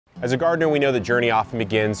As a gardener, we know the journey often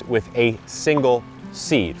begins with a single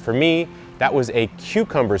seed. For me, that was a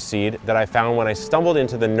cucumber seed that I found when I stumbled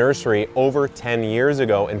into the nursery over 10 years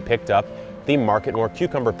ago and picked up the Market More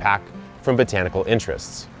cucumber pack from Botanical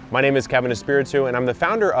Interests. My name is Kevin Espiritu, and I'm the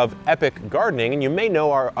founder of Epic Gardening, and you may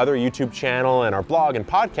know our other YouTube channel and our blog and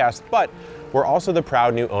podcast, but we're also the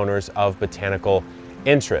proud new owners of Botanical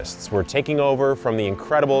Interests. We're taking over from the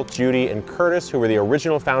incredible Judy and Curtis, who were the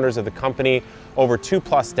original founders of the company over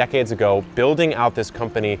 2+ decades ago, building out this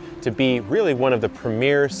company to be really one of the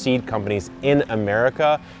premier seed companies in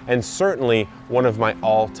America, and certainly one of my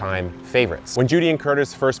all-time favorites. When Judy and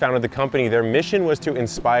Curtis first founded the company, their mission was to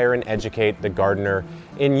inspire and educate the gardener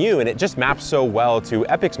in you, and it just maps so well to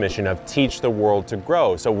Epic's mission of teach the world to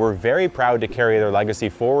grow. So we're very proud to carry their legacy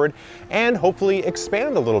forward and hopefully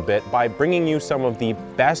expand a little bit by bringing you some of the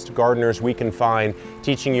best gardeners we can find,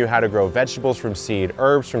 teaching you how to grow vegetables from seed,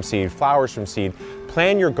 herbs from seed, flowers from seed.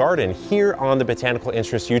 Plan your garden here on the Botanical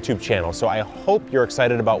Interests YouTube channel. So I hope you're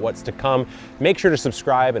excited about what's to come. Make sure to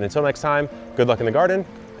subscribe, and until next time, good luck in the garden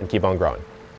and keep on growing.